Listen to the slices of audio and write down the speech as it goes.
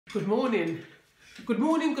Good morning,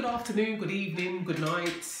 good afternoon, good evening, good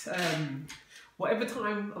night. Whatever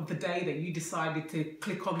time of the day that you decided to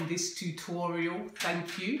click on this tutorial,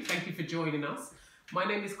 thank you for joining us. My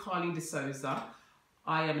name is Carleen de Sözer.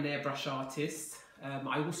 I am an airbrush artist.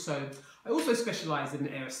 I also specialise in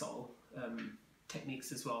aerosol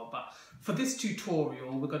techniques as well, but for this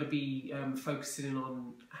tutorial we're going to be focusing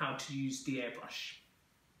on how to use the airbrush.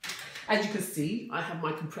 As you can see, I have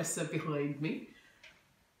my compressor behind me.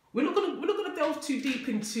 We're not going to delve too deep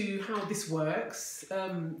into how this works.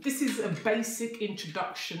 This is a basic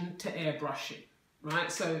introduction to airbrushing,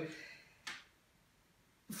 right? So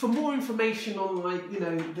for more information on, like, you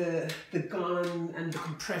know, the gun and the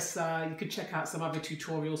compressor, you could check out some other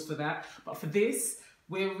tutorials for that. But for this,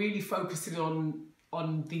 we're really focusing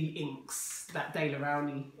on the inks that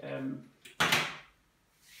Daler-Rowney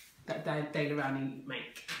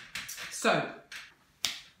make. So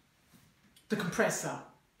the compressor.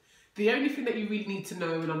 The only thing that you really need to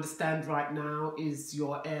know and understand right now is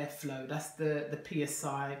your airflow. That's the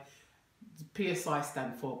PSI. The PSI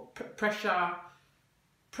stand for pressure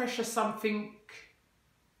something,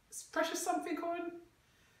 Corin?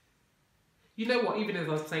 You know what, even as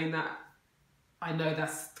I was saying that, I know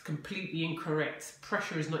that's completely incorrect.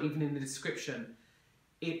 Pressure is not even in the description.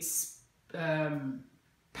 It's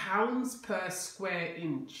pounds per square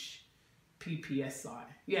inch. PPSI.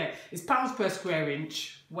 Yeah, it's pounds per square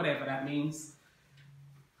inch, whatever that means.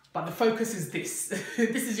 But the focus is this.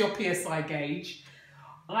 This is your PSI gauge.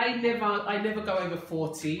 I never go over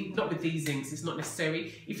 40. Not with these inks. It's not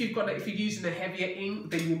necessary. If you're using a heavier ink,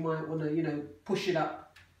 then you might want to, you know, push it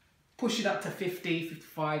up to 50,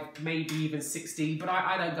 55, maybe even 60. But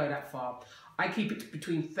I don't go that far. I keep it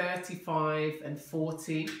between 35 and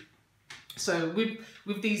 40. So with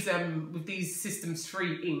these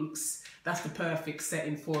System3 inks, that's the perfect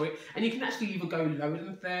setting for it. And you can actually even go lower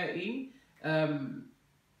than 30,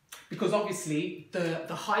 because obviously the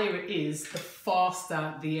higher it is, the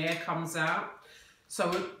faster the air comes out. So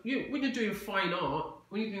when you're doing fine art,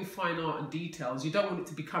 and details, you don't want it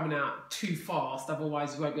to be coming out too fast,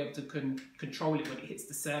 otherwise you won't be able to control it when it hits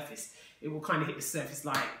the surface. It will kind of hit the surface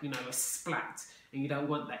like, you know, a splat, and you don't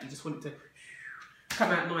want that. You just want it to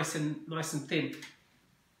come out nice and thin.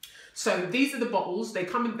 So these are the bottles. They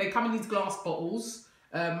come in these glass bottles.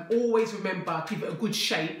 Always remember, give it a good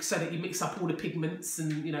shake so that you mix up all the pigments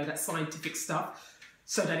and, you know, that scientific stuff,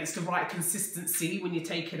 so that it's the right consistency when you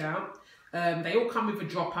take it out. They all come with a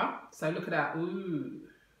dropper. So look at that. Ooh,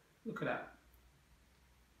 look at that.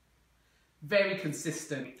 Very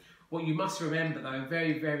consistent. What you must remember though,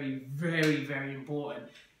 very, very, very, very important,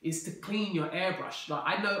 is to clean your airbrush. Like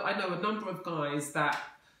I know a number of guys that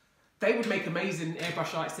they would make amazing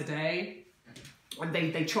airbrush arts today, and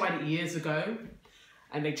they tried it years ago,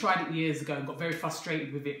 and got very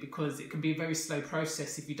frustrated with it because it can be a very slow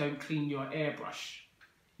process if you don't clean your airbrush.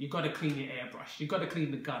 You've got to clean your airbrush. You've got to clean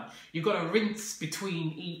the gun. You've got to rinse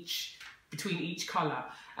between each colour,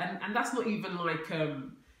 and that's not even like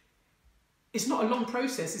it's not a long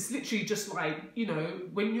process. It's literally just like, you know,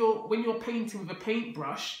 when you're painting with a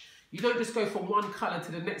paintbrush, you don't just go from one colour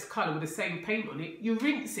to the next colour with the same paint on it. You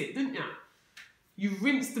rinse it, don't you? You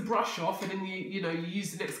rinse the brush off, and then you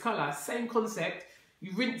use the next colour. Same concept.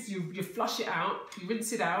 You rinse, you flush it out, you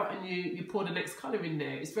rinse it out, and you pour the next colour in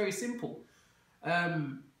there. It's very simple.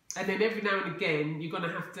 And then every now and again, you're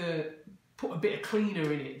gonna have to put a bit of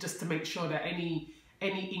cleaner in it just to make sure that any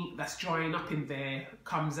ink that's drying up in there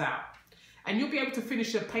comes out. And you'll be able to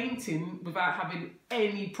finish a painting without having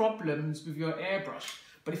any problems with your airbrush.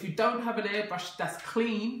 But if you don't have an airbrush that's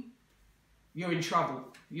clean, you're in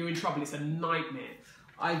trouble. You're in trouble. It's a nightmare.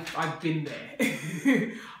 I've been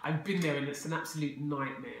there. I've been there, and it's an absolute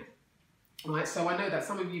nightmare. Right. So I know that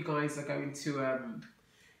some of you guys are going to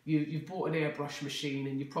you've bought an airbrush machine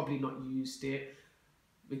and you've probably not used it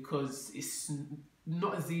because it's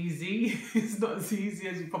not as easy. It's not as easy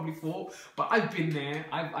as you probably thought. But I've been there.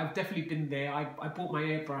 I've definitely been there. I bought my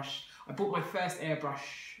airbrush. I bought my first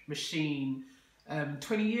airbrush machine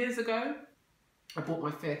 20 years ago. I bought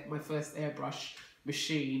my first airbrush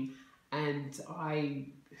machine, and I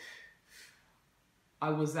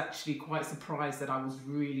was actually quite surprised that I was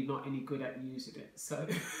really not any good at using it. So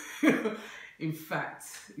in fact,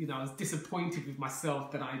 you know, I was disappointed with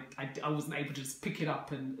myself that I wasn't able to just pick it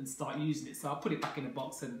up and start using it. So I put it back in a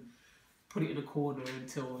box and put it in a corner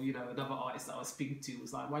until, you know, another artist that I was speaking to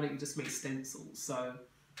was like, why don't you just make stencils? So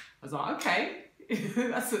I was like, okay,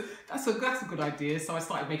 that's a good idea. So I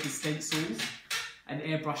started making stencils and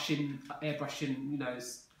airbrushing, you know,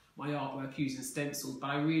 my artwork using stencils.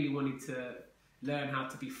 But I really wanted to learn how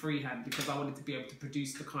to be freehand because I wanted to be able to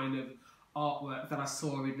produce the kind of artwork that I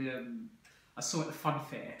saw in at the fun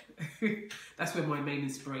fair. That's where my main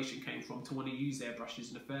inspiration came from to want to use airbrushes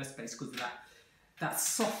in the first place, because of that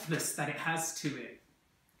softness that it has to it.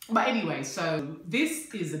 But anyway, so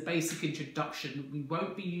this is a basic introduction. We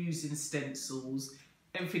won't be using stencils.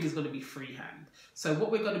 Everything is going to be freehand. So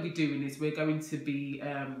what we're going to be doing is we're going to be,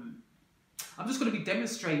 I'm just going to be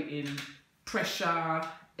demonstrating pressure,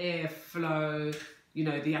 airflow, you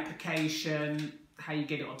know, the application, how you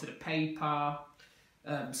get it onto the paper,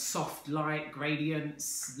 soft light,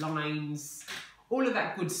 gradients, lines, all of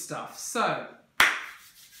that good stuff. So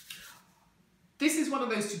this is one of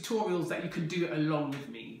those tutorials that you can do it along with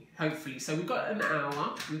me, hopefully. So we've got an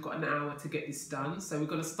hour to get this done. So we're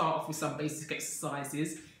going to start off with some basic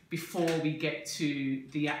exercises before we get to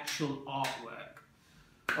the actual artwork.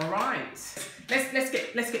 All right, let's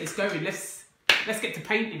get this going. Let's get to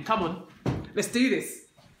painting. Come on, let's do this.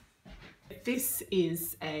 This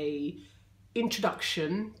is a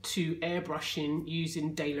introduction to airbrushing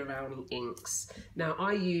using Daler-Rowney inks. Now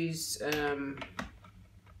I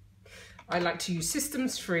like to use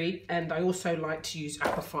System3, and I also like to use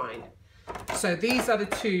Aquafine. So these are the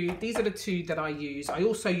two that I use. I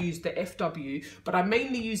also use the FW, but I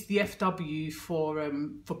mainly use the FW for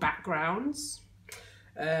backgrounds.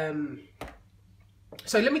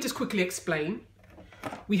 So let me just quickly explain.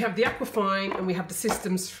 We have the Aquafine and we have the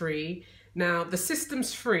System3. Now the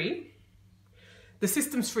System3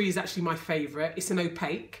 is actually my favourite. It's an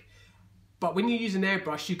opaque, but when you use an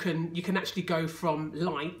airbrush, you can actually go from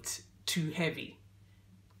light to heavy.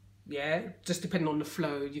 Yeah, just depending on the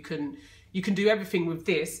flow. You can do everything with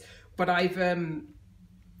this, but I've been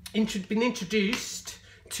introduced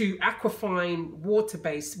to Aquafine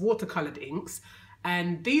water-based, watercoloured inks,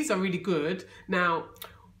 and these are really good. Now,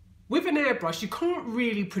 with an airbrush, you can't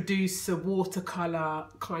really produce a watercolour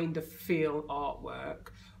kind of feel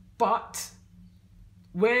artwork, but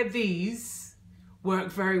where these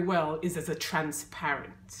work very well is as a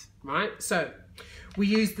transparent, right? So we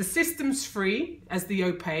use the System3 as the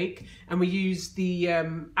opaque, and we use the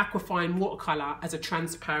Aquafine watercolour as a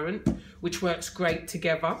transparent, which works great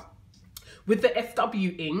together. With the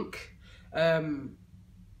FW ink,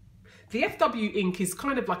 the FW ink is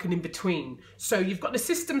kind of like an in-between. So you've got the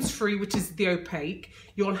System3, which is the opaque.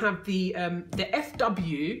 You'll have the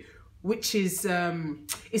FW, which is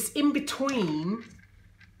it's in between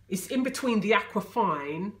the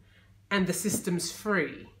Aquafine and the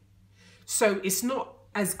System3. So it's not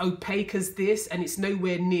as opaque as this, and it's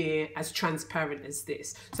nowhere near as transparent as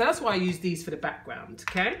this. So that's why I use these for the background,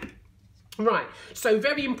 okay? Right, so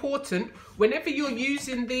very important, whenever you're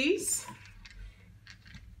using these,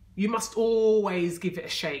 you must always give it a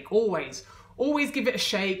shake, always. Always give it a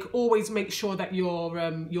shake, always make sure that your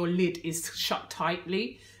lid is shut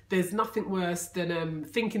tightly. There's nothing worse than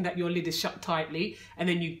thinking that your lid is shut tightly and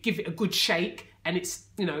then you give it a good shake and it's,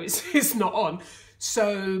 you know, it's not on.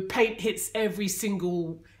 So paint hits every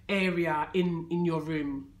single area in your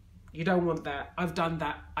room. You don't want that. I've done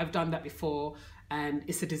that before, and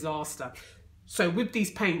it's a disaster. So with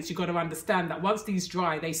these paints, you've got to understand that once these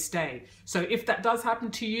dry, they stay. So if that does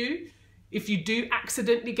happen to you, if you do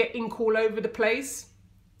accidentally get ink all over the place,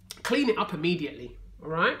 clean it up immediately, all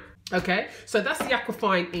right? Okay, so that's the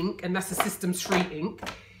Aquafine ink, and that's the System3 ink.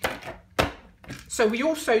 So we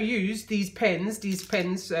also use these pens. These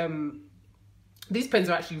pens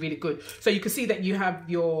are actually really good. So you can see that you have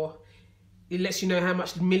it lets you know how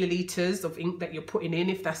much milliliters of ink that you're putting in,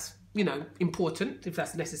 if that's, you know, important, if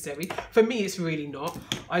that's necessary. For me, it's really not.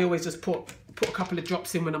 I always just put a couple of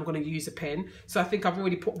drops in when I'm going to use a pen. So I think I've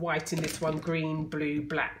already put white in this one, green, blue,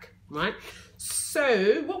 black, right?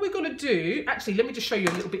 So what we're going to do, actually, let me just show you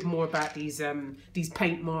a little bit more about these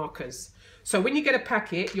paint markers. So when you get a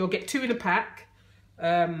packet, you'll get 2 in a pack.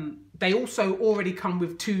 They also already come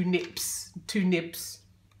with 2 nibs.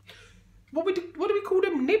 What do we call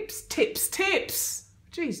them? Nibs? Tips.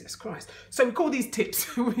 Jesus Christ. So we call these tips.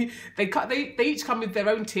 They each come with their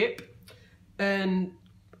own tip and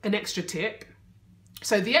an extra tip.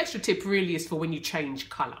 So the extra tip really is for when you change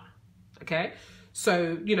colour. Okay?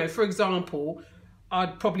 So, you know, for example,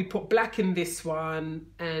 I'd probably put black in this one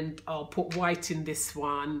and I'll put white in this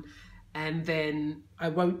one, and then I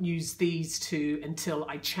won't use these 2 until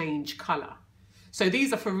I change colour. So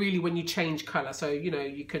these are for really when you change colour. So, you know,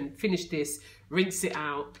 you can finish this, rinse it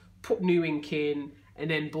out, put new ink in,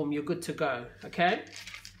 and then boom, you're good to go, okay?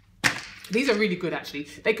 These are really good, actually.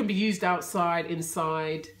 They can be used outside,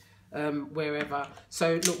 inside, wherever.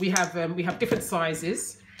 So look, we have different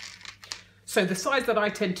sizes. So the size that I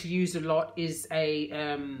tend to use a lot is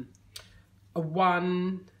a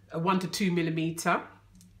 1 to 2 millimeter.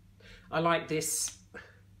 I like this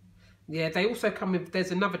Yeah, they also come with,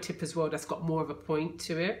 there's another tip as well that's got more of a point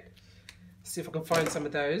to it. Let's see if I can find some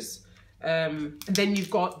of those. And then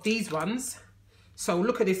you've got these ones. So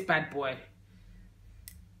look at this bad boy.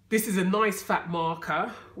 This is a nice fat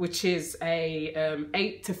marker, which is a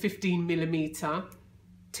 8 to 15 millimeter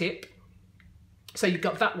tip. So you've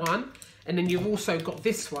got that one, and then you've also got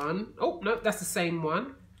this one. Oh, no, that's the same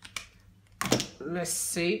one. Let's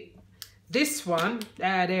see. This one,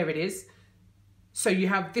 there it is. So you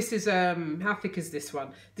have, this is, how thick is this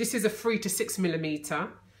one? This is a 3 to 6 millimeter.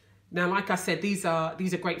 Now, like I said, these are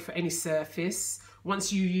great for any surface.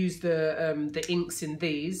 Once you use the inks in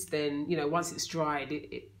these, then, you know, once it's dried,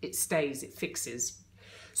 it stays, it fixes.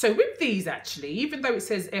 So with these, actually, even though it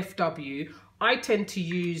says FW, I tend to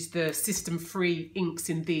use the System3 inks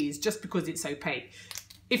in these just because it's opaque.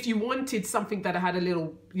 If you wanted something that had a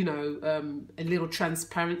little, you know, a little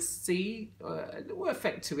transparency, a little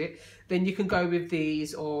effect to it, then you can go with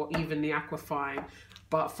these or even the Aquafine.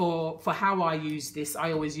 But for how I use this,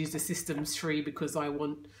 I always use the System3 because I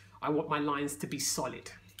want my lines to be solid.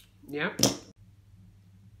 Yeah.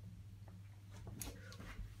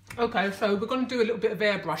 Okay, so we're going to do a little bit of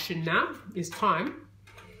airbrushing now. It's time.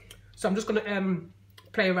 So I'm just going to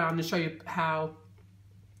play around and show you how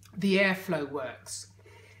the airflow works.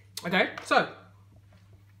 Okay, so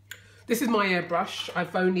this is my airbrush.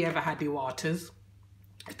 I've only ever had the Waters.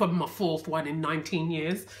 It's probably my 4th one in 19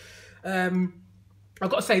 years. I've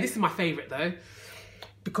got to say, this is my favourite though,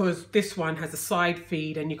 because this one has a side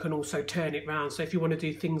feed and you can also turn it round. So if you want to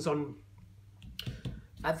do things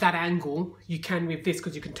at that angle, you can with this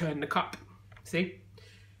because you can turn the cup. See?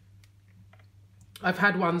 I've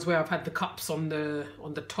had ones where I've had the cups on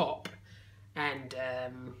the top, and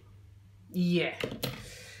yeah,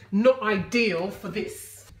 not ideal for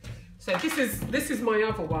this. So this is my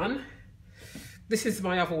other one. This is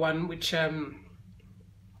my other one, which I've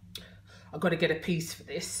got to get a piece for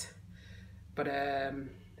this, but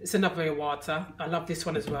it's another water. I love this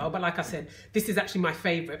one as well, but like I said, this is actually my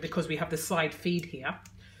favorite because we have the side feed here.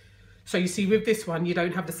 So you see, with this one, you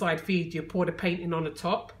don't have the side feed. You pour the paint in on the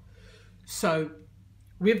top. So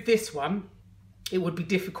with this one, it would be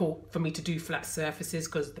difficult for me to do flat surfaces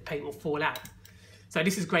because the paint will fall out. So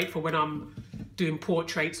this is great for when I'm doing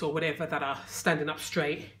portraits or whatever that are standing up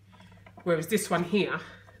straight. Whereas this one here,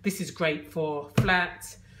 this is great for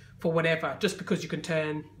flat, for whatever, just because you can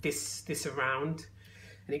turn this around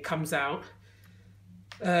and it comes out.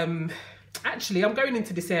 Actually, I'm going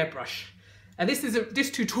into this airbrush, and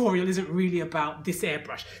this tutorial isn't really about this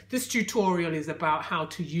airbrush. This tutorial is about how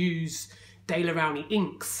to use Daler-Rowney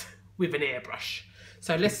inks with an airbrush.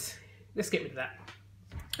 So let's get rid of that.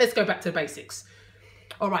 Let's go back to the basics.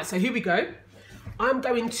 All right, so here we go. I'm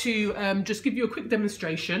going to just give you a quick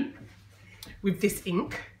demonstration with this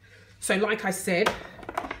ink. So like I said,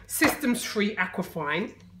 System3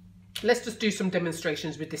 Aquafine. Let's just do some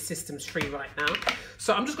demonstrations with this System3 right now.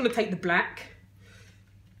 So I'm just going to take the black.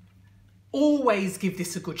 Always give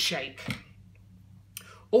this a good shake.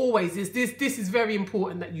 Always. This is very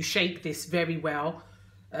important that you shake this very well,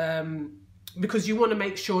 because you want to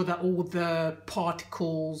make sure that all the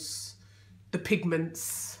particles, the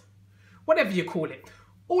pigments, whatever you call it,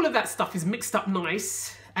 all of that stuff is mixed up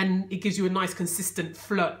nice, and it gives you a nice consistent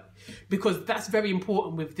flow, because that's very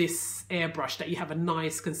important with this airbrush, that you have a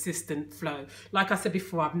nice consistent flow. Like I said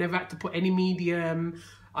before, I've never had to put any medium,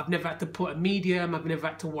 I've never had to put a medium, I've never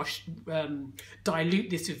had to dilute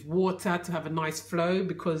this with water to have a nice flow,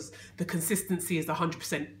 because the consistency is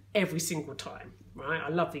 100% every single time, right? I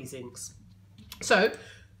love these inks. So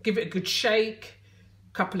give it a good shake,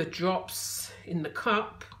 couple of drops in the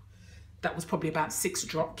cup. That was probably about 6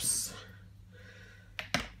 drops.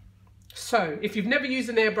 So if you've never used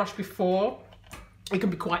an airbrush before, it can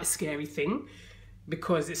be quite a scary thing,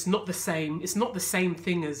 because it's not the same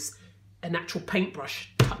thing as an actual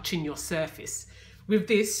paintbrush touching your surface. With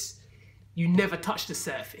this, you never touch the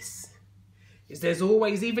surface. There's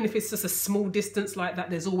always, even if it's just a small distance like that,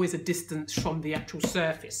 there's always a distance from the actual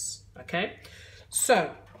surface, okay?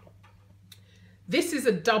 So this is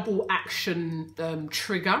a double action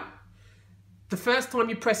trigger. The first time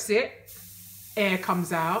you press it, air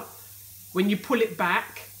comes out. When you pull it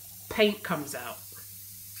back, paint comes out.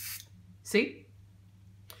 See?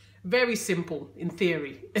 Very simple in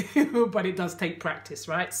theory, but it does take practice,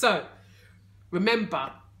 right? So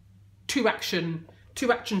remember, two action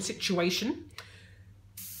situation.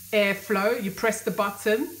 Airflow, you press the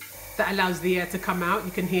button, that allows the air to come out.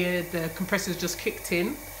 You can hear the compressor's just kicked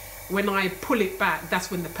in. When I pull it back,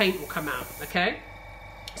 that's when the paint will come out, okay?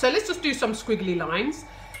 So let's just do some squiggly lines.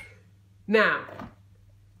 Now,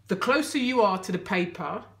 the closer you are to the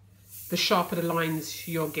paper, the sharper the lines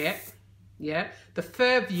you'll get. Yeah, the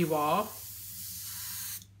further you are,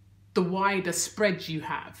 the wider spread you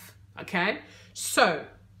have. Okay, so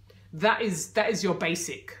that is your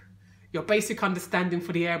basic understanding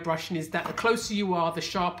for the airbrushing, is that the closer you are, the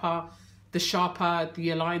sharper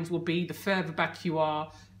the lines will be. The further back you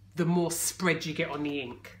are, the more spread you get on the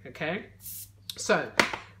ink. Okay, so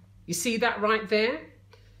you see that right there?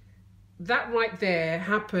 That right there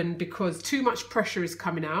happened because too much pressure is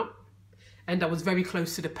coming out and I was very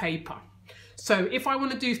close to the paper. So if I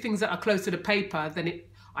want to do things that are close to the paper, then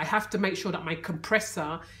I have to make sure that my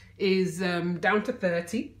compressor is down to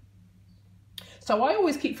 30. So I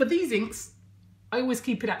always keep, for these inks, I always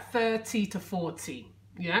keep it at 30 to 40.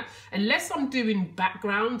 Yeah, unless I'm doing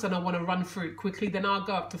backgrounds and I want to run through it quickly, then I'll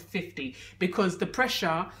go up to 50, because the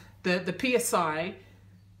pressure, the PSI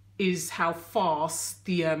is how fast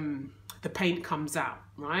the paint comes out,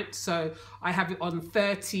 right? So I have it on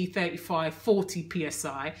 30, 35, 40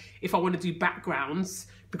 PSI if I want to do backgrounds,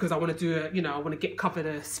 because I want to do I want to cover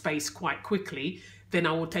the space quite quickly. Then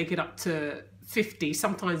I will take it up to 50,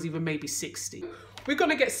 sometimes even maybe 60. We're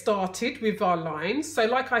going to get started with our lines. So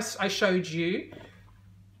like I showed you,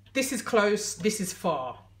 this is close, this is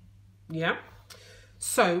far, yeah?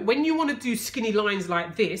 So when you want to do skinny lines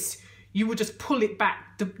like this, you would just pull it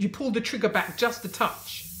back, you pull the trigger back just a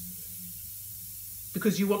touch,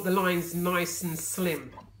 because you want the lines nice and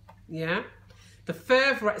slim, yeah? The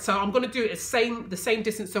further, so I'm going to do it the same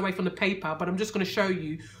distance away from the paper, but I'm just going to show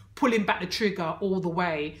you, pulling back the trigger all the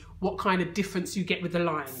way, what kind of difference you get with the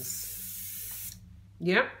lines,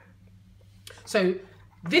 yeah? So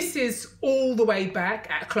this is all the way back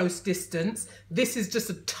at a close distance. This is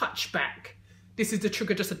just a touch back. This is the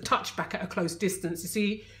trigger just a touch back at a close distance. You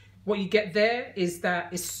see, what you get there is that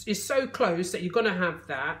it's so close that you're going to have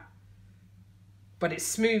that, but it's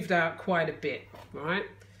smoothed out quite a bit, right?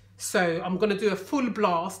 So I'm going to do a full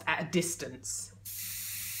blast at a distance.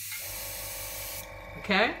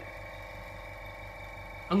 Okay?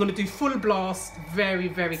 I'm going to do full blast very,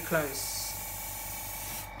 very close.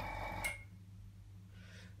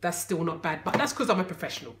 That's still not bad, but that's because I'm a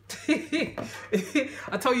professional.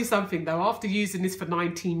 I'll tell you something though, after using this for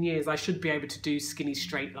 19 years, I should be able to do skinny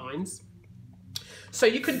straight lines. So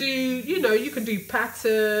you can do, you can do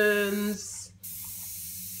patterns.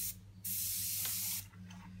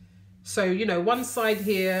 So, one side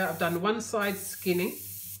here, I've done one side skinny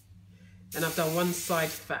and I've done one side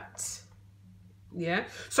fat. Yeah.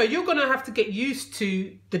 So you're going to have to get used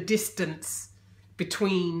to the distance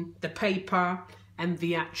between the paper and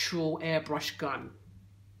the actual airbrush gun.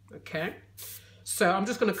 Okay, so I'm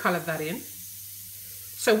just going to colour that in.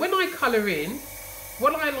 So when I colour in,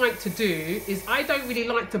 what I like to do is I don't really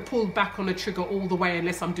like to pull back on the trigger all the way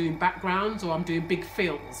unless I'm doing backgrounds or I'm doing big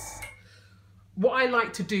fills. What I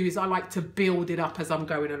like to do is I like to build it up as I'm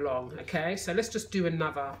going along. Okay, so let's just do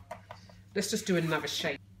another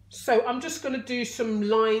shape. So I'm just going to do some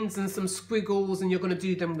lines and some squiggles and you're going to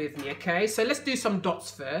do them with me, okay? So let's do some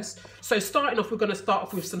dots first. So starting off, we're going to start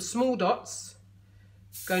off with some small dots,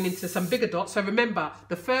 going into some bigger dots. So remember,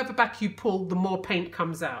 the further back you pull, the more paint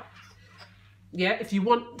comes out. Yeah, if you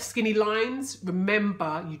want skinny lines,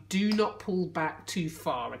 remember, you do not pull back too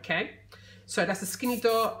far, okay? So that's a skinny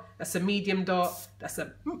dot, that's a medium dot, that's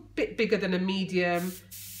a bit bigger than a medium.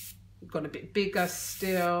 We've gone a bit bigger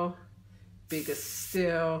still. Bigger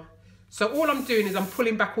still. So all I'm doing is I'm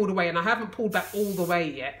pulling back all the way, and I haven't pulled back all the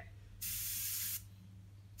way yet.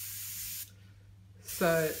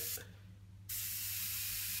 So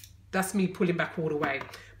that's me pulling back all the way.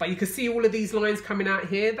 But you can see all of these lines coming out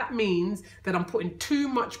here. That means that I'm putting too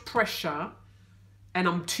much pressure and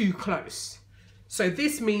I'm too close. So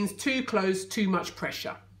this means too close, too much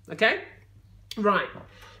pressure. Okay? Right.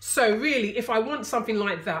 So really, if I want something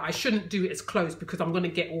like that, I shouldn't do it as close because I'm going to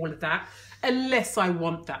get all of that. Unless I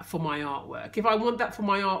want that for my artwork. If I want that for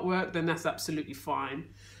my artwork, then that's absolutely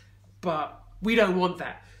fine. But we don't want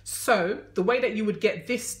that. So the way that you would get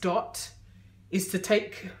this dot is to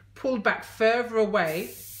pull back further away.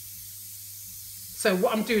 So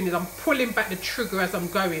what I'm doing is I'm pulling back the trigger as I'm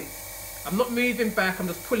going. I'm not moving back, I'm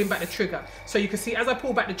just pulling back the trigger. So you can see as I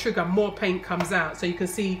pull back the trigger, more paint comes out. So you can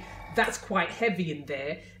see that's quite heavy in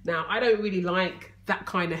there. Now, I don't really like that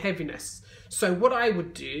kind of heaviness. So what I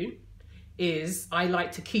would do is I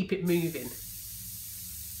like to keep it moving.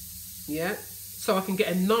 Yeah, so I can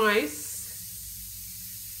get a nice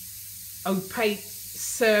opaque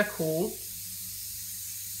circle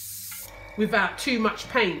without too much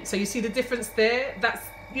paint. So you see the difference there? That's,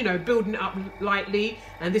 building it up lightly,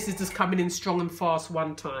 and this is just coming in strong and fast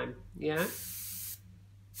one time. Yeah.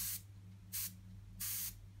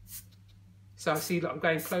 So I see that I'm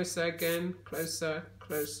going closer again, closer,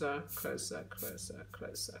 closer, closer, closer,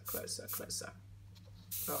 closer, closer, closer.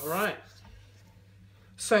 All right.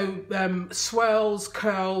 So swirls,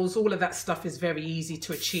 curls, all of that stuff is very easy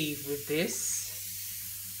to achieve with this.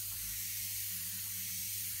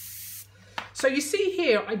 So you see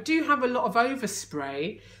here, I do have a lot of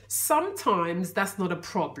overspray. Sometimes that's not a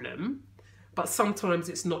problem, but sometimes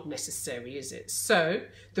it's not necessary, is it? So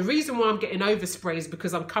the reason why I'm getting overspray is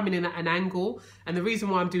because I'm coming in at an angle, and the reason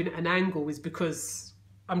why I'm doing it at an angle is because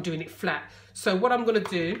I'm doing it flat. So what I'm going to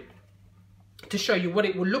do to show you what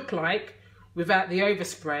it will look like without the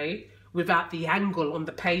overspray, without the angle on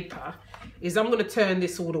the paper, is I'm going to turn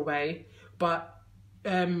this all the way. But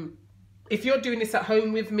if you're doing this at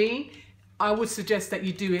home with me, I would suggest that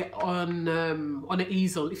you do it on an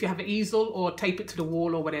easel. If you have an easel, or tape it to the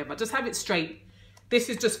wall or whatever, just have it straight. This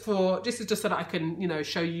is just so that I can, you know,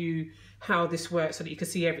 show you how this works so that you can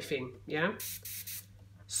see everything, yeah?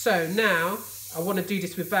 So now I want to do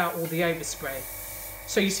this without all the overspray.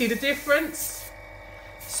 So you see the difference?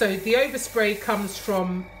 So the overspray comes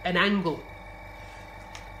from an angle.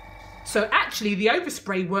 So actually the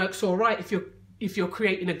overspray works all right if you're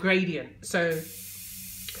creating a gradient. So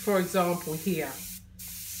for example here,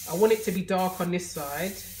 I want it to be dark on this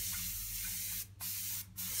side.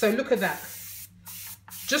 So look at that.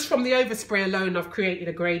 Just from the overspray alone, I've created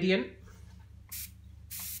a gradient.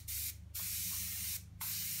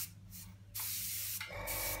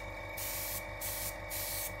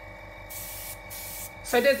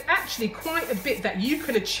 So there's actually quite a bit that you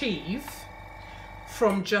can achieve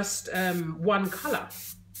from just one colour.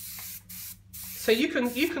 So you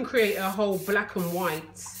can create a whole black and white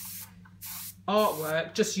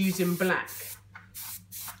artwork just using black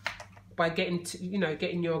by getting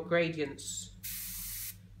your gradients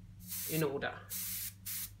in order.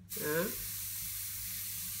 Yeah.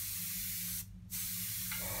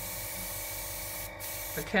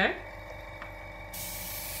 Okay.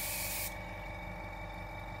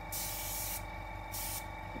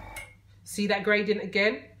 See that gradient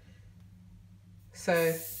again?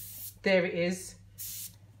 So there it is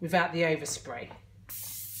without the overspray.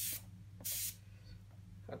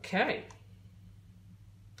 Okay.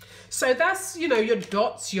 So that's, you know, your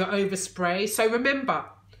dots, your overspray. So remember,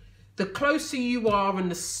 the closer you are and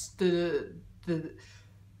the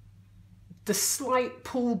slight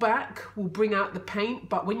pullback will bring out the paint,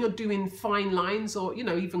 but when you're doing fine lines or, you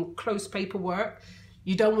know, even close paper work,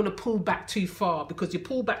 you don't want to pull back too far, because you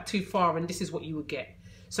pull back too far and this is what you would get.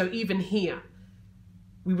 So even here,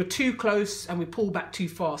 we were too close and we pulled back too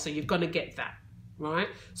far, so you're going to get that, right?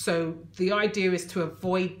 So the idea is to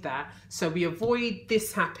avoid that. So we avoid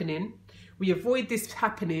this happening. We avoid this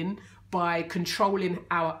happening by controlling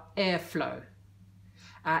our airflow.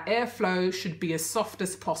 Our airflow should be as soft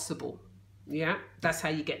as possible. Yeah, that's how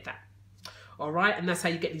you get that. All right, and that's how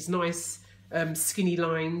you get these nice skinny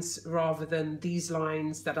lines rather than these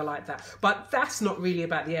lines that are like that. But that's not really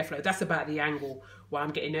about the airflow. That's about the angle where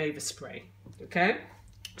I'm getting overspray. Okay,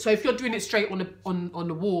 so if you're doing it straight on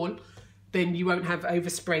the wall, then you won't have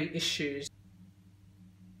overspray issues.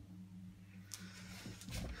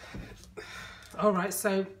 All right,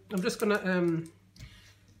 so I'm just gonna I'm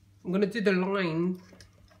gonna do the line.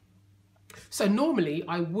 So normally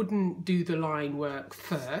I wouldn't do the line work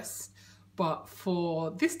first, but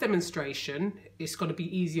for this demonstration, it's going to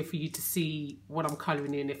be easier for you to see what I'm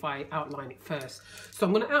colouring in if I outline it first. So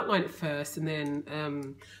I'm going to outline it first, and then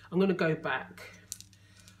I'm going to go back.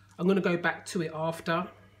 I'm going to go back to it after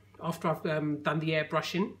I've done the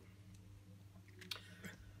airbrushing.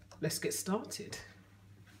 Let's get started.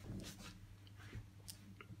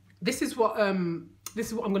 This is what I'm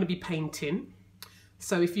going to be painting.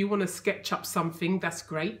 So if you want to sketch up something, that's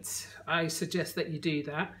great. I suggest that you do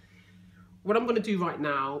that. What I'm going to do right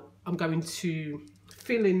now, I'm going to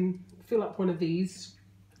fill up one of these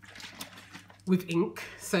with ink.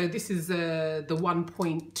 So this is the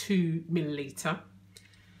 1.2 milliliter.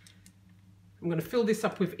 I'm going to fill this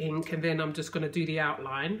up with ink, and then I'm just going to do the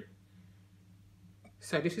outline.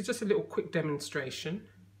 So this is just a little quick demonstration.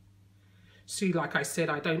 See, like I said,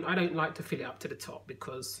 I don't like to fill it up to the top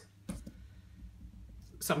because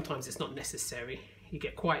sometimes it's not necessary. You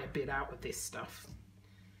get quite a bit out of this stuff.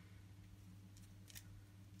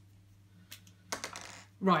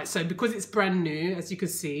 Right, so because it's brand new, as you can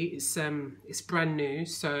see, it's brand new,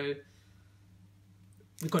 so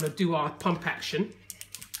we've got to do our pump action.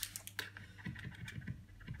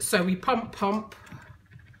 So we pump,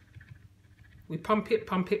 we pump it,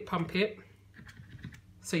 pump it, pump it.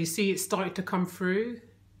 So you see it's starting to come through.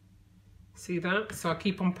 See that? So I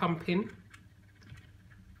keep on pumping.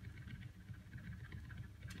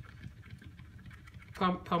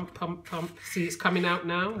 pump, pump, pump, pump. See, it's coming out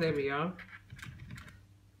now. There we are.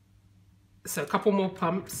 So a couple more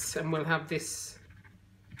pumps and we'll have this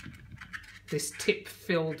tip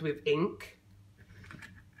filled with ink.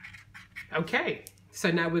 Okay, so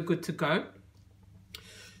now we're good to go.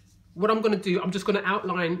 What I'm going to do, I'm going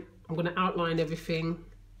to outline everything.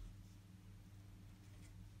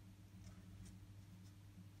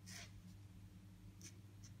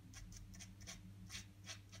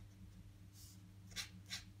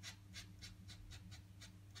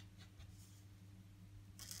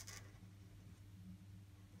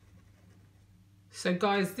 So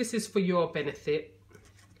guys, this is for your benefit.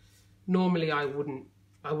 Normally I wouldn't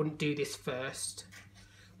do this first,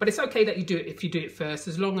 but it's okay that you do it if you do it first,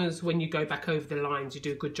 as long as when you go back over the lines, you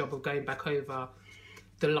do a good job of going back over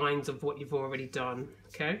the lines of what you've already done,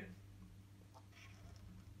 okay?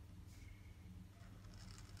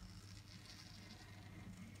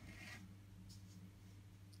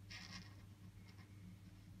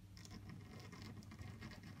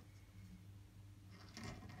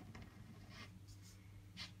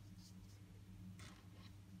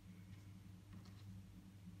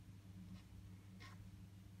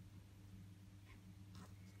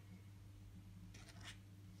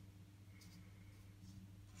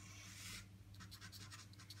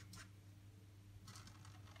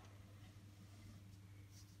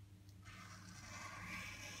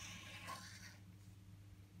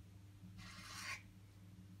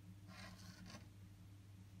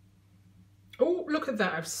 Oh, look at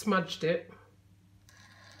that, I've smudged it.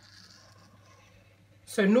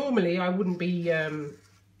 So normally I wouldn't be, I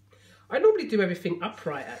normally do everything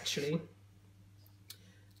upright actually,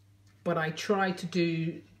 but I try to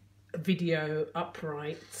do a video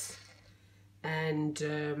upright, and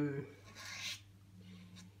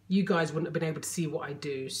you guys wouldn't have been able to see what I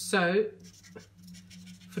do. So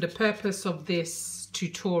for the purpose of this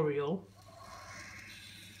tutorial,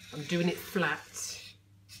 I'm doing it flat.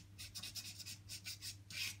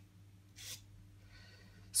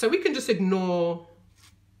 So we can just ignore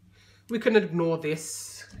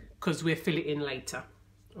this because we'll fill it in later.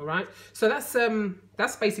 All right. So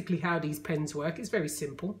that's basically how these pens work. It's very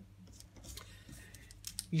simple.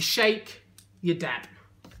 You shake, you dab.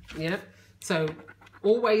 Yeah. So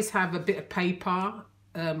always have a bit of paper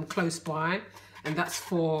close by, and that's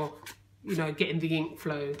for, you know, getting the ink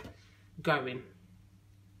flow going.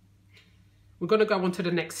 We're going to go on to the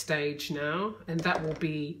next stage now, and that will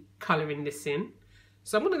be colouring this in.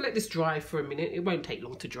 So I'm going to let this dry for a minute. It won't take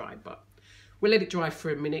long to dry, but we'll let it dry for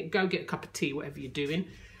a minute. Go get a cup of tea, whatever you're doing,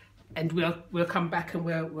 and we'll come back and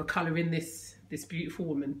we'll colour in this beautiful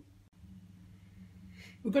woman.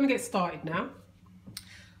 We're going to get started now.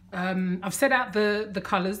 I've set out the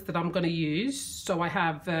colours that I'm going to use. So I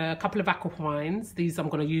have a couple of Aquafines. These I'm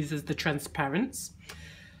going to use as the transparents,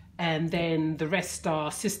 and then the rest are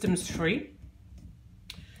System3.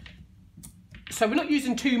 So we're not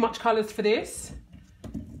using too much colours for this.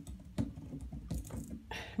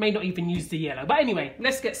 May not even use the yellow, but anyway,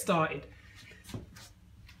 let's get started.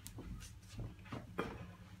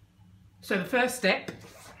 So the first step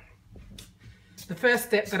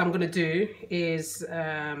that I'm going to do is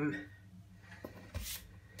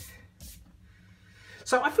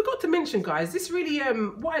so I forgot to mention, guys, this really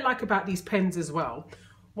what I like about these pens as well,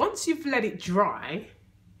 once you've let it dry,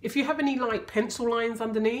 if you have any like pencil lines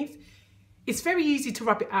underneath, it's very easy to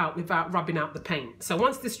rub it out without rubbing out the paint. So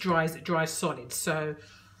once this dries, it dries solid. So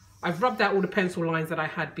I've rubbed out all the pencil lines that I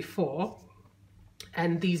had before,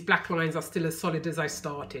 and these black lines are still as solid as I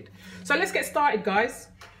started. So let's get started, guys.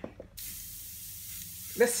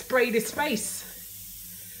 Let's spray this face.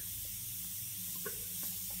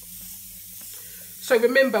 So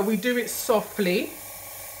remember, we do it softly,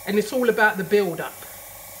 and it's all about the build-up.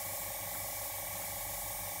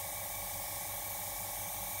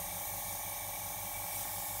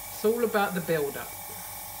 It's all about the build-up.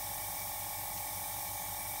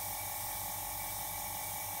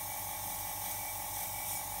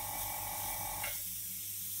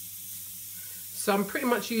 So I'm pretty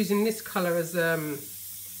much using this colour as a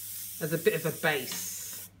bit of a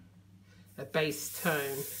base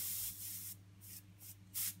tone.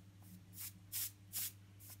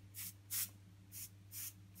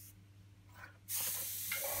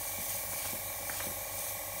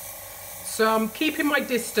 So I'm keeping my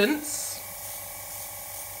distance.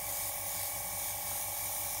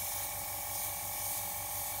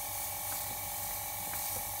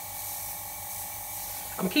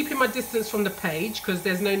 I'm keeping my distance from the page because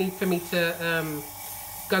there's no need for me to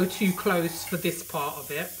go too close for this part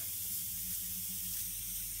of it.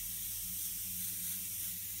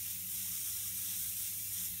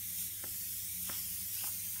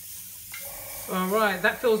 All right,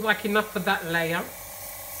 that feels like enough for that layer.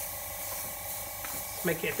 Let's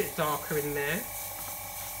make it a bit darker in there.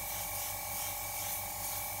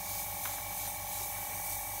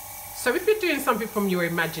 So if you're doing something from your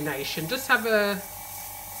imagination, just have an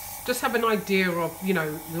idea of, you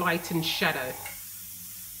know, light and shadow,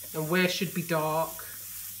 and where should be dark,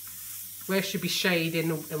 where should be shading,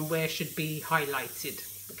 and where should be highlighted.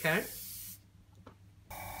 Okay.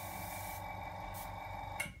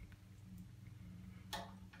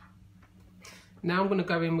 Now I'm going to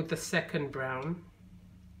go in with the second brown.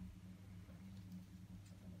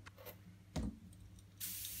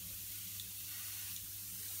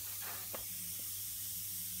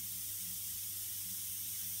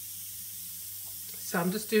 So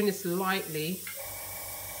I'm just doing this lightly.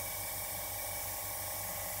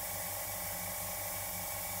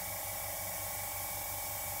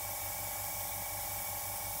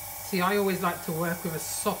 See, I always like to work with a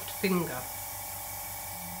soft finger.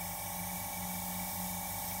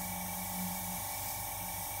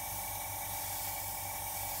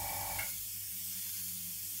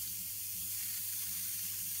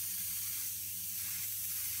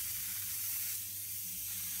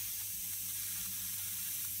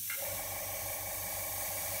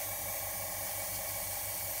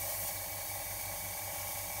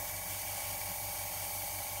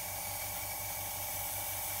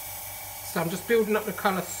 So I'm just building up the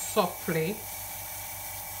colour softly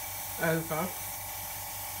over.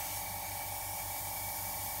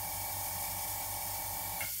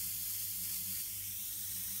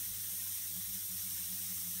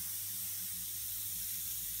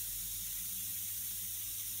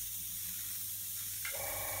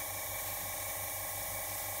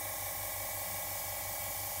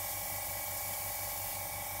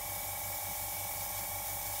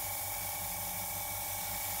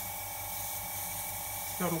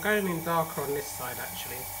 So I'm going in darker on this side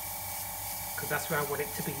actually, because that's where I want it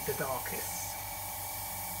to be the darkest.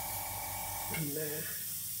 And there.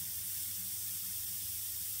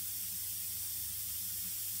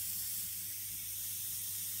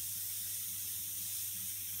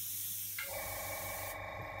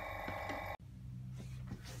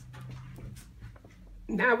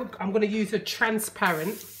 Now I'm going to use a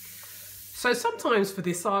transparent. So sometimes for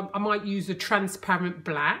this I might use a transparent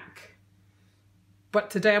black. But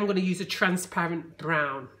today I'm going to use a transparent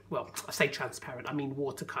brown. Well, I say transparent, I mean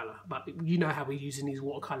watercolour. But you know how we're using these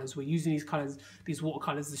watercolours. We're using these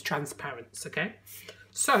watercolours as transparents, okay?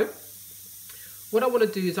 So, what I want to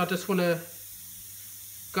do is I just want to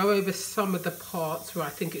go over some of the parts where I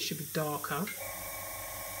think it should be darker.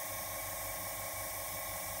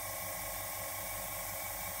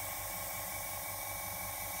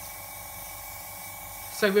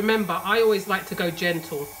 So remember, I always like to go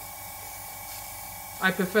gentle. I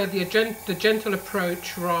prefer the gentle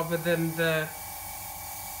approach rather than the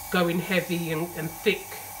going heavy and thick.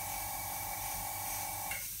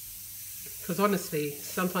 Because honestly,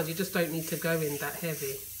 sometimes you just don't need to go in that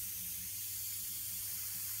heavy.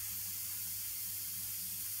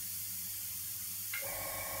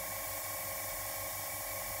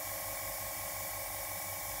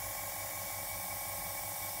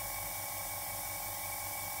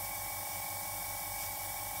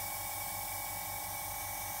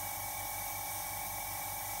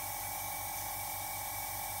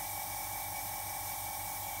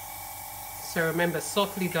 So remember,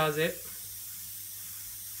 softly does it.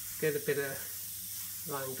 Get a bit of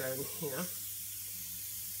line going here.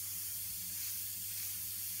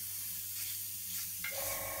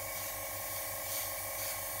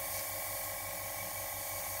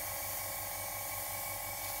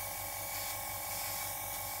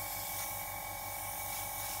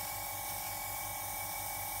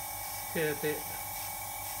 Get a bit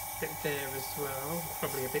there as well,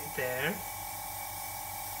 probably a bit there.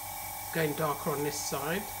 Going darker on this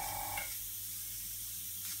side.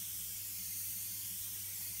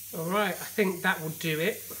 Alright, I think that will do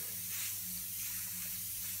it.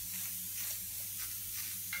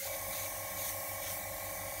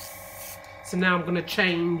 So now I'm going to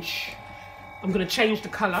change the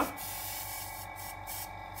colour. Let's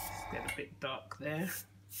get a bit dark there.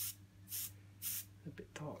 A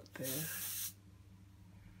bit dark there.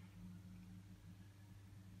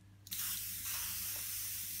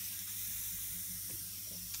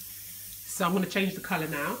 So I'm going to change the colour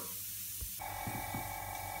now.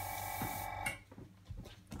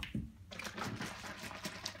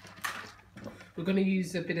 We're going to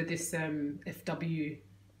use a bit of this FW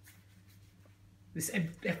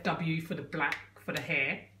for the black, for the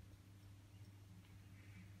hair.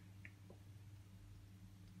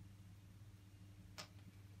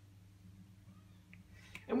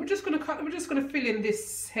 And we're just going to fill in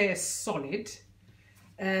this hair solid,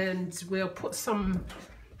 and we'll put some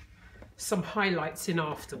highlights in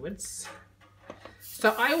afterwards.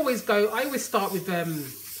 So I always start with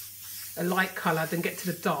a light colour, then get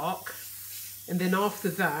to the dark, and then after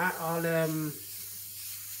that I'll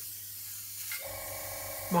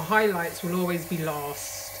my highlights will always be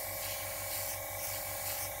last.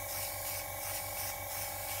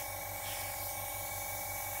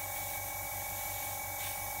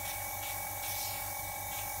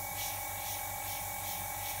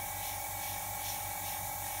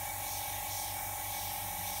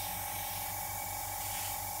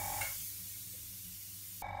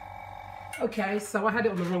 Okay, so I had it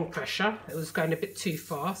on the wrong pressure. It was going a bit too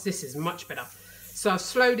fast. This is much better. So I've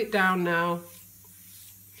slowed it down now.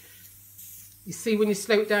 You see, when you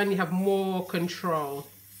slow it down, you have more control.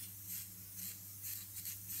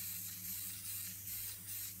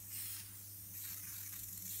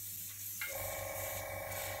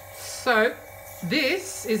 So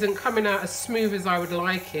this isn't coming out as smooth as I would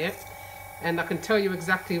like it, and I can tell you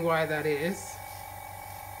exactly why that is.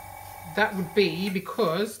 That would be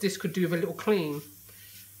because this could do with a little clean,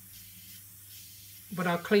 but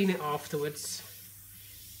I'll clean it afterwards.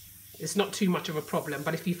 It's not too much of a problem,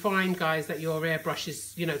 but if you find, guys, that your airbrush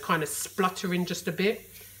is, you know, kind of spluttering just a bit,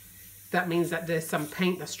 that means that there's some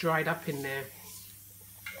paint that's dried up in there.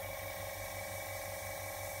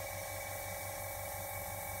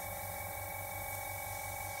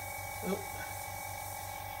 Oh.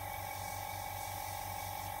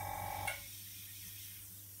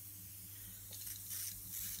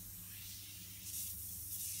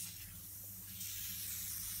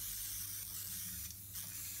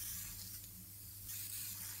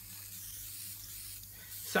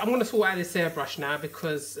 So I'm going to sort out this airbrush now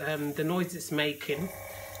because the noise it's making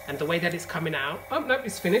and the way that it's coming out. Oh, no,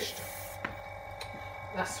 it's finished.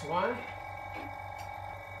 That's why.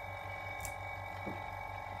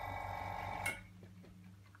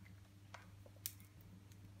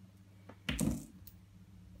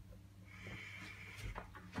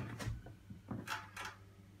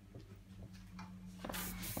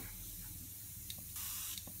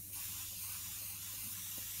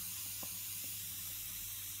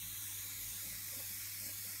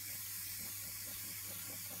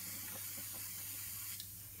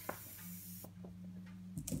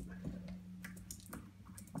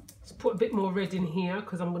 Put a bit more red in here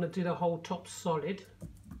because I'm going to do the whole top solid.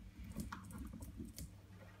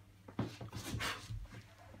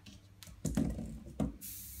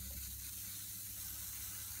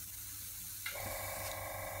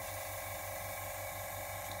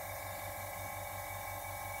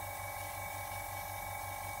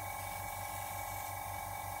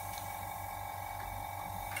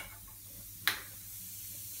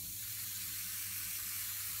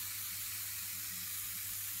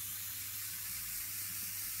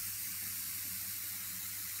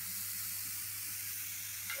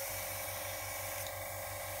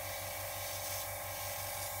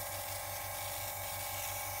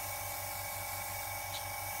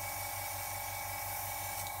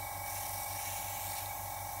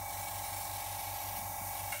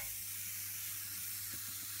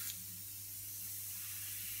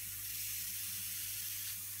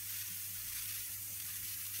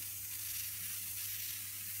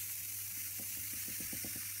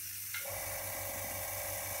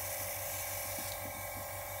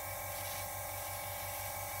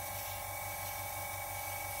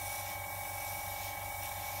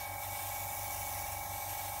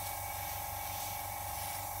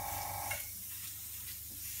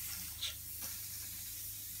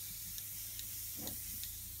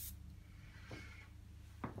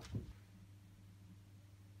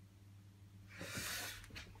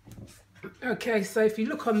 Okay, so if you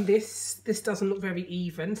look on this doesn't look very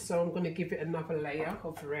even, so I'm going to give it another layer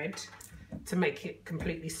of red to make it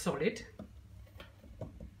completely solid.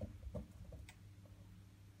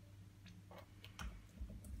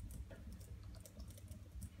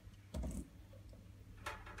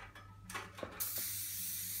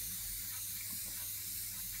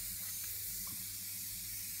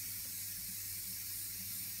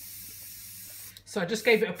 So I just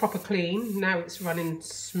gave it a proper clean, now it's running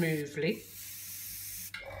smoothly.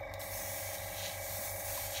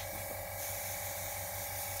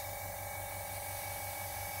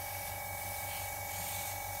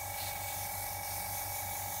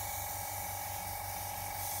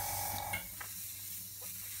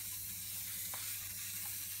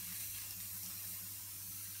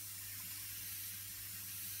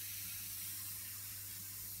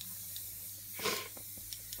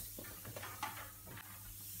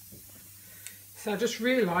 So I just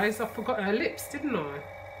realised I forgot her lips, didn't I?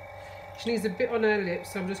 She needs a bit on her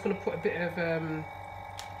lips, so I'm just going to put a bit of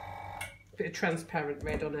transparent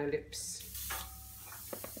red on her lips.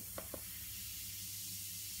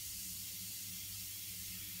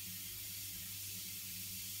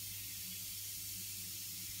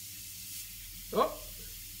 Oh,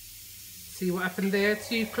 see what happened there?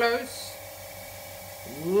 Too close.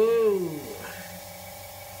 Whoa.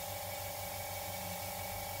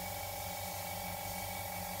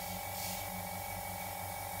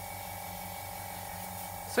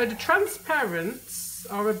 So the transparents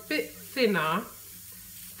are a bit thinner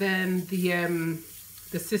than the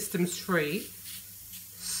Systems 3.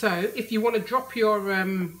 So if you want to drop your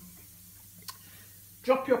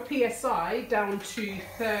PSI down to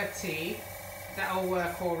 30, that'll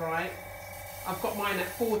work all right. I've got mine at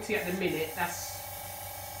 40 at the minute. That's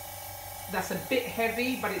a bit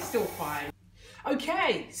heavy, but it's still fine.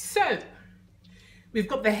 Okay, so we've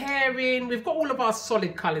got the hair in, we've got all of our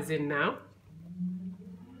solid colours in now.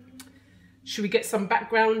 Should we get some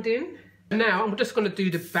background in? Now I'm just going to do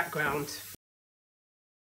the background.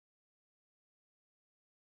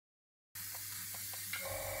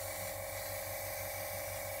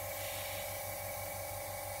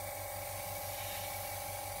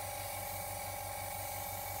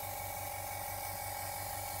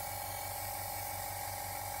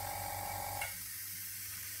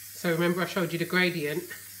 So remember I showed you the gradient.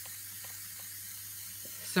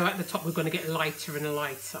 So at the top we're going to get lighter and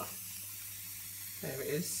lighter. There it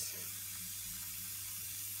is.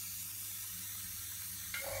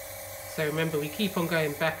 So remember, we keep on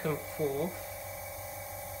going back and forth.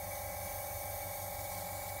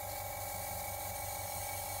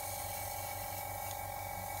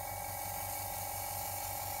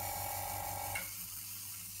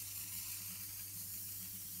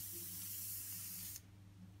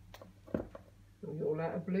 Are we all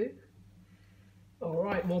out of blue? All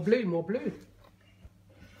right, more blue, more blue.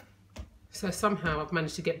 So somehow I've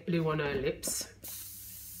managed to get blue on her lips.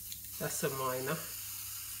 That's a minor.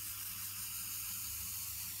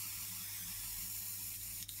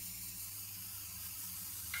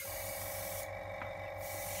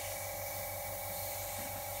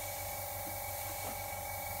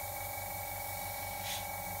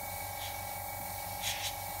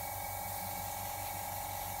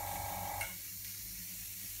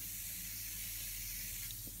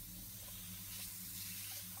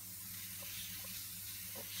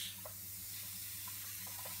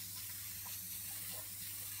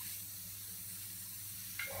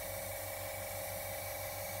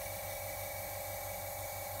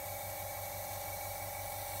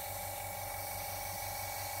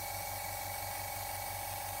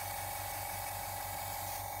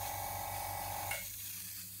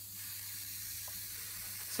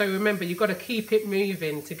 So remember, you've got to keep it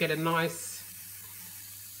moving to get a nice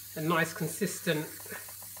consistent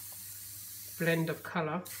blend of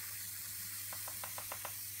colour.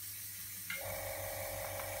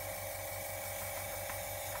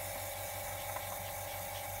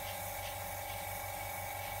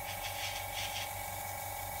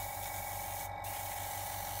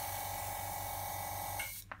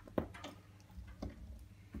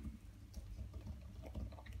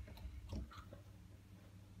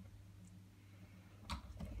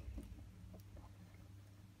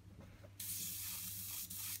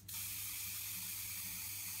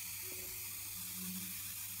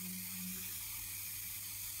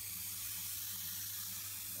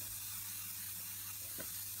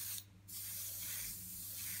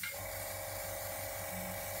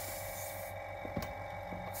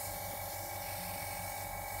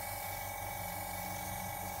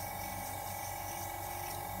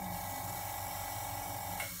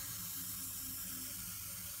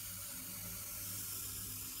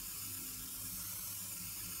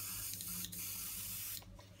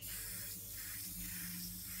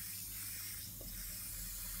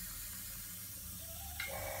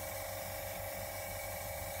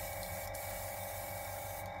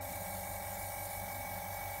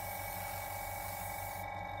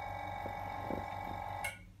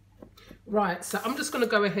 Right, so I'm just going to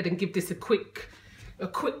go ahead and give this a quick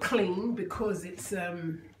clean because it's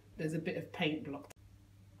there's a bit of paint blocked.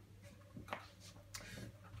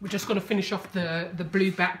 We're just going to finish off the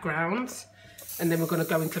blue background and then we're going to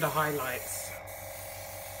go into the highlights.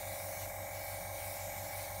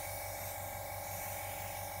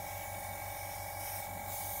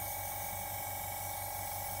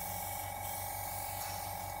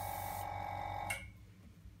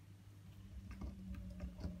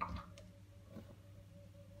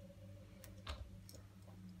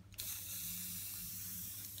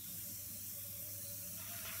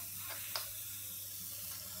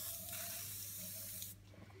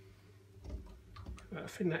 I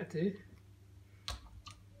think that'll do.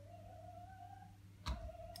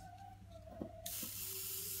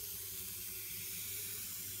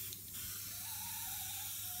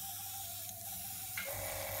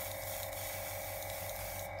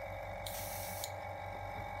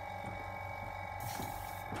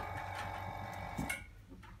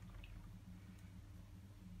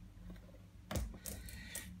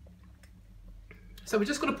 So we're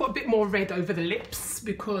just going to put a bit more red over the lips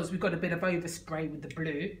because we've got a bit of overspray with the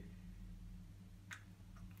blue.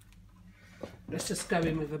 Let's just go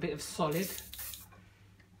in with a bit of solid.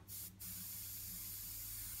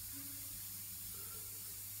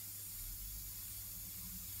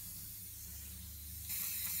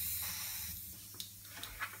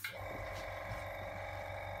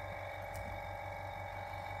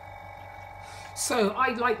 So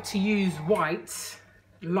I like to use white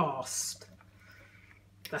last.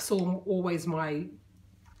 That's always my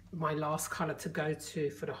last colour to go to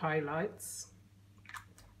for the highlights.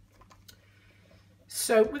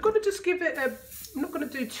 So we're going to just give it a, I'm not going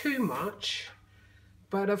to do too much,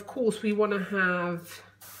 but of course we want to have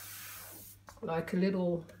like a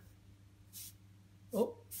little,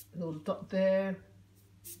 oh, little dot there,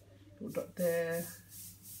 little dot there.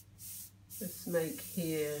 Let's make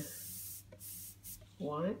here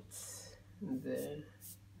white and there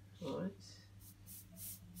white.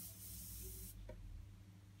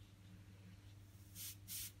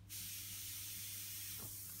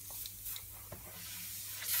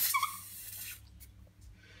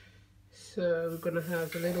 So we're going to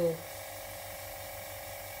have a little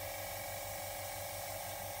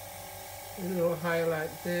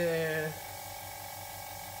highlight there,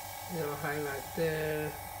 a little highlight there,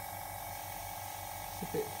 a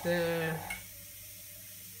bit there.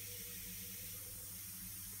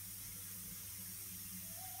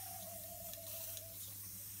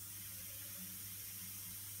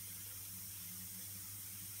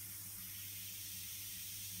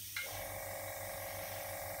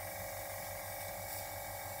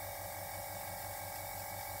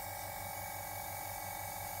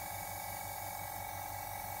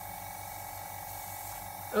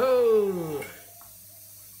 Oh,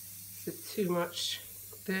 a bit too much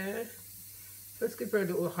there. Let's give her a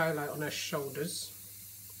little highlight on her shoulders.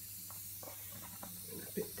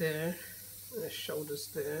 A bit there, and her shoulders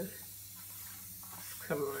there.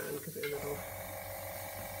 Come around, give it a little.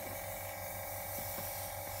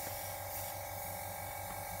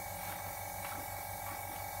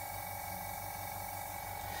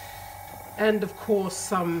 And of course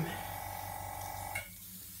some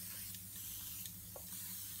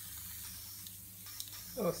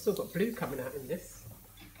oh, I've still got blue coming out in this.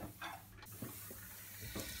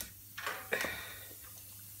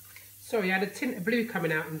 Sorry, I had a tint of blue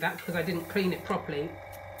coming out in that because I didn't clean it properly.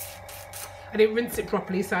 I didn't rinse it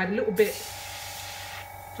properly, so I had a little bit,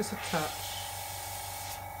 just a touch.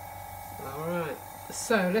 Alright,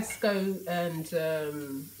 so let's go and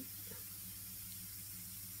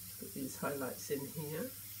put these highlights in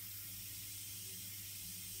here.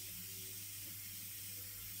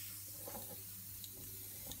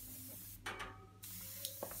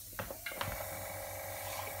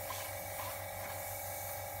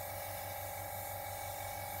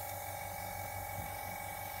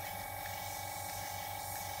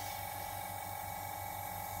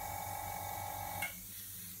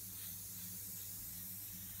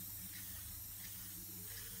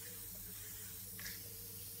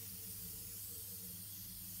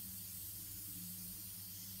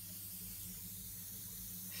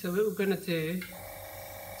 So what we're going to do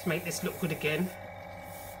to make this look good again,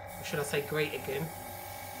 or should I say great again,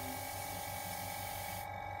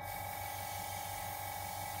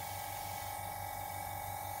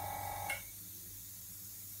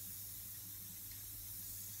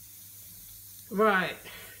 right,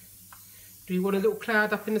 do you want a little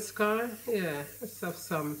cloud up in the sky? Yeah, let's have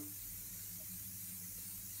some.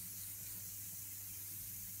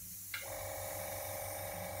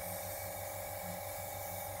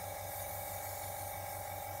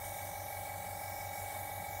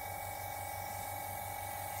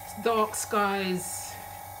 Dark skies,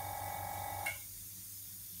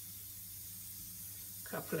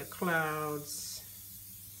 couple of clouds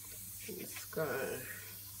in the sky.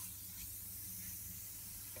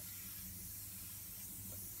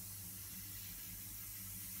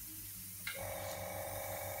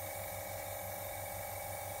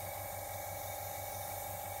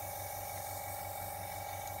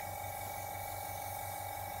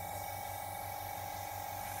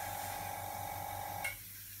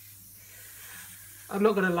 I'm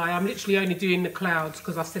not going to lie, I'm literally only doing the clouds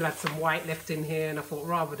because I still had some white left in here, and I thought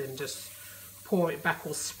rather than just pour it back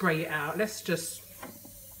or spray it out. Let's just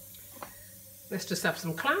have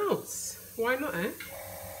some clouds. Why not, eh?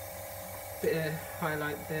 Bit of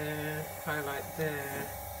highlight there, highlight there.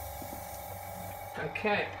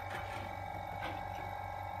 Okay.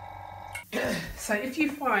 So if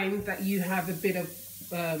you find that you have a bit of,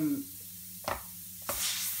 the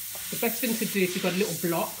best thing to do if you've got a little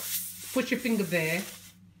block, put your finger there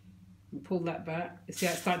and pull that back. You see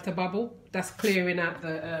how it's starting to bubble? That's clearing out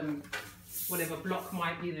the whatever block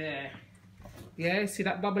might be there. Yeah, see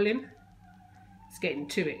that bubbling? It's getting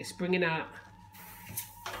to it, it's bringing out.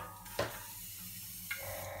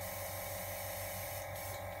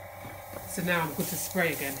 So now I'm good to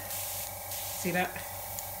spray again. See that?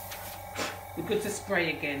 We're good to spray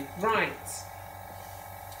again. Right.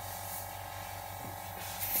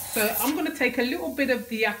 So I'm going to take a little bit of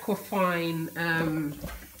the Aquafine,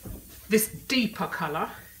 this deeper colour,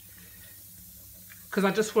 because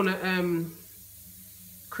I just want to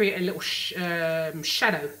create a little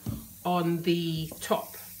shadow on the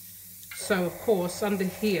top. So of course under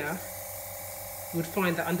here, you would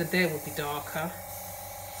find that under there would be darker.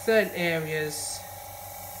 Certain areas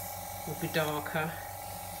would be darker.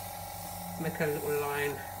 Make a little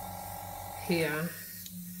line here,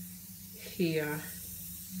 here.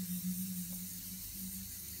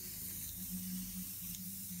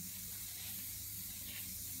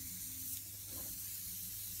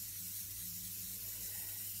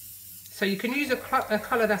 So you can use a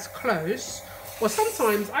colour that's close, or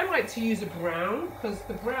sometimes I like to use a brown, because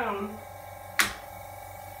the brown,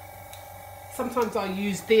 sometimes I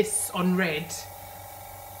use this on red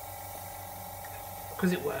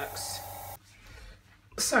because it works.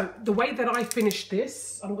 So the way that I finish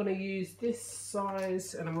this, I'm going to use this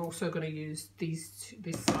size, and I'm also going to use this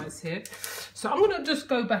size here. So I'm going to just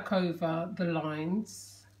go back over the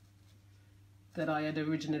lines that I had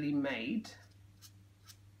originally made.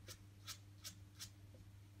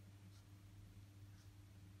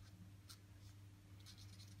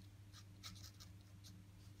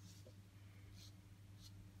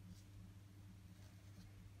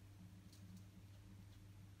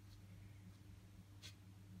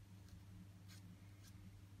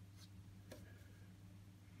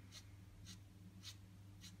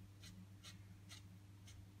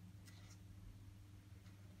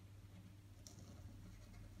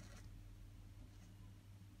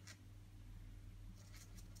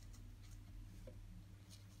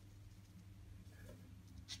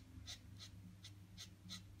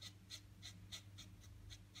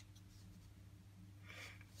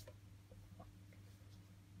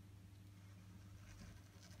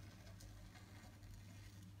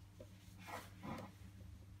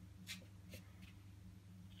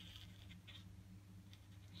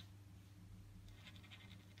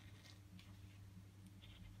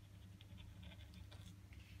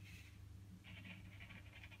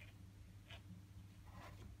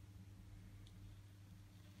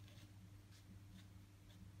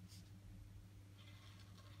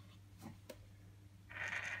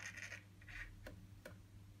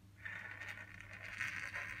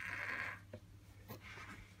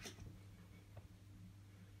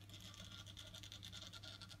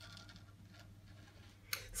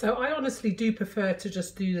 So I honestly do prefer to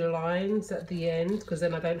just do the lines at the end, because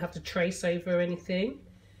then I don't have to trace over anything.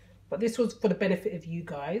 But this was for the benefit of you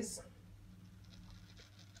guys,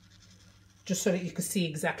 just so that you could see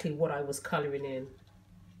exactly what I was colouring in.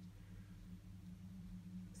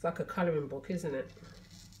 It's like a colouring book, isn't it?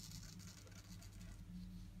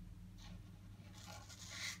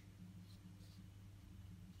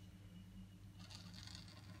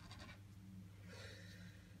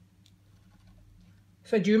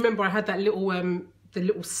 So do you remember I had that little, the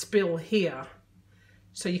little spill here?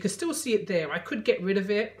 So you can still see it there. I could get rid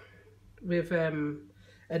of it with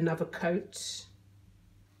another coat.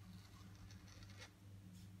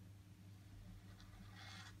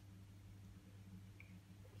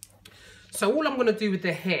 So all I'm going to do with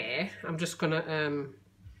the hair, I'm just going to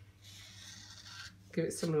give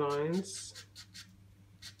it some lines.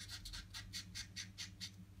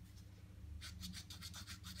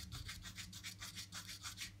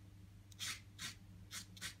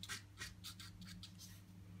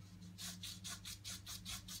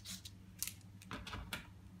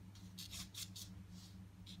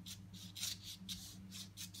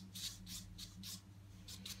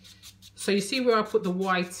 So you see where I put the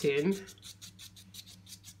white in,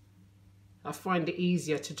 I find it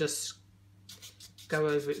easier to just go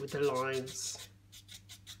over it with the lines.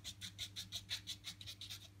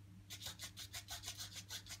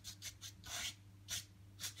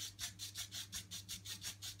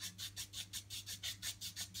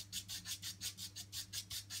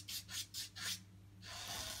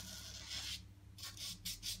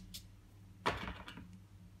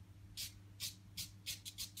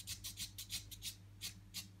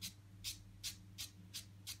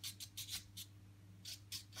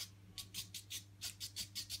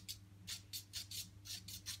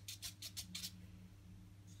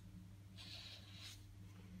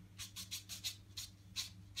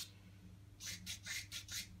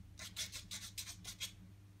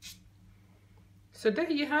 So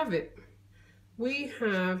there you have it. We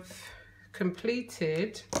have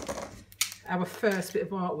completed our first bit of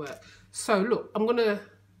artwork. So look, I'm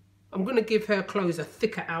gonna give her clothes a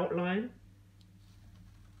thicker outline.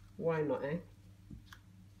 Why not, eh?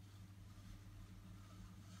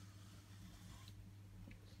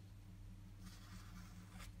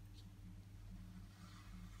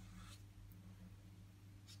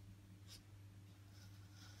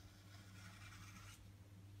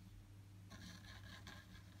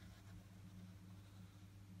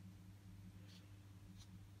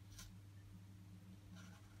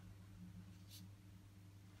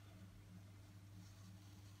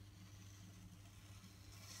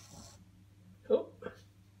 Oh,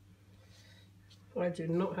 I do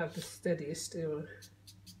not have the steadiest, do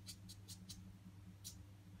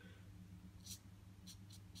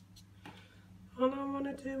I? All I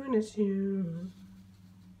wanna do is you.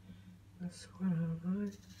 That's what I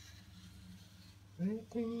like.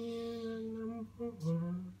 Making you number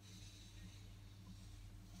one.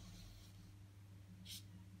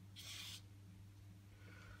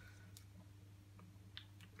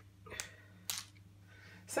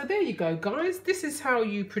 So there you go, guys. This is how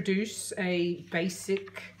you produce a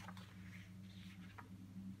basic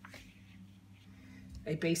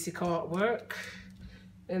artwork.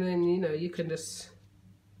 And then, you know, you can just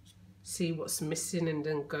see what's missing and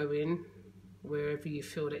then go in wherever you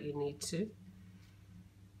feel that you need to.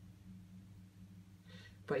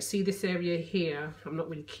 But see this area here, I'm not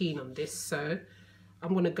really keen on this, so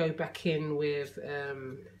I'm going to go back in with,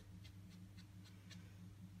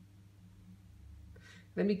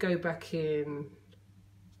 let me go back in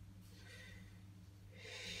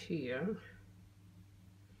here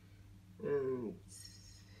and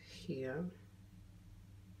here.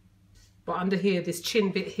 But under here, this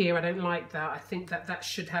chin bit here, I don't like that. I think that that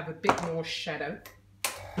should have a bit more shadow.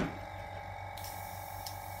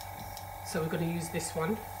 So we're going to use this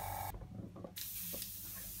one.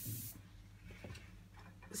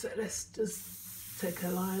 So let's just take a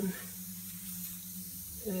line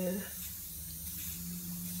there.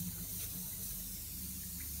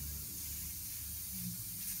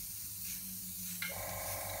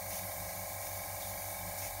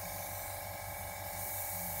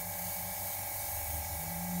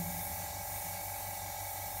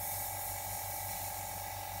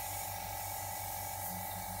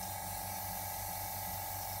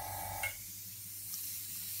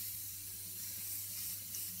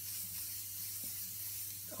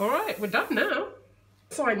 All right, we're done now.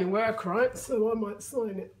 Sign your work, right? So I might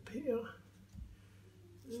sign it up here.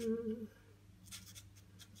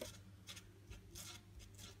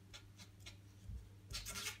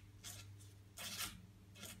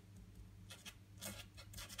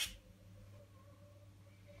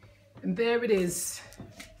 And there it is.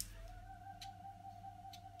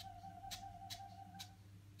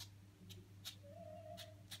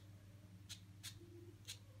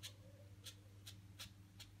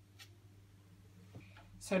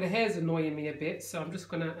 So the hair's annoying me a bit, so I'm just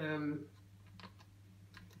gonna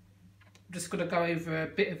go over a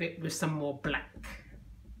bit of it with some more black.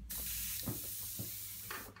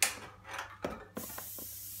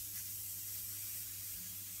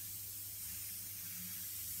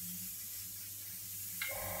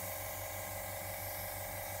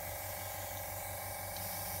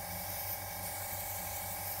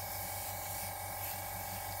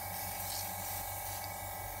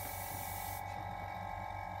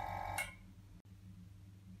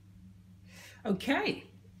 Okay,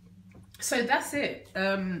 so that's it.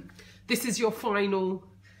 This is the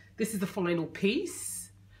final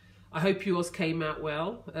piece. I hope yours came out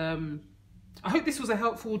well. I hope this was a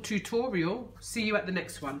helpful tutorial. See you at the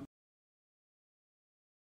next one.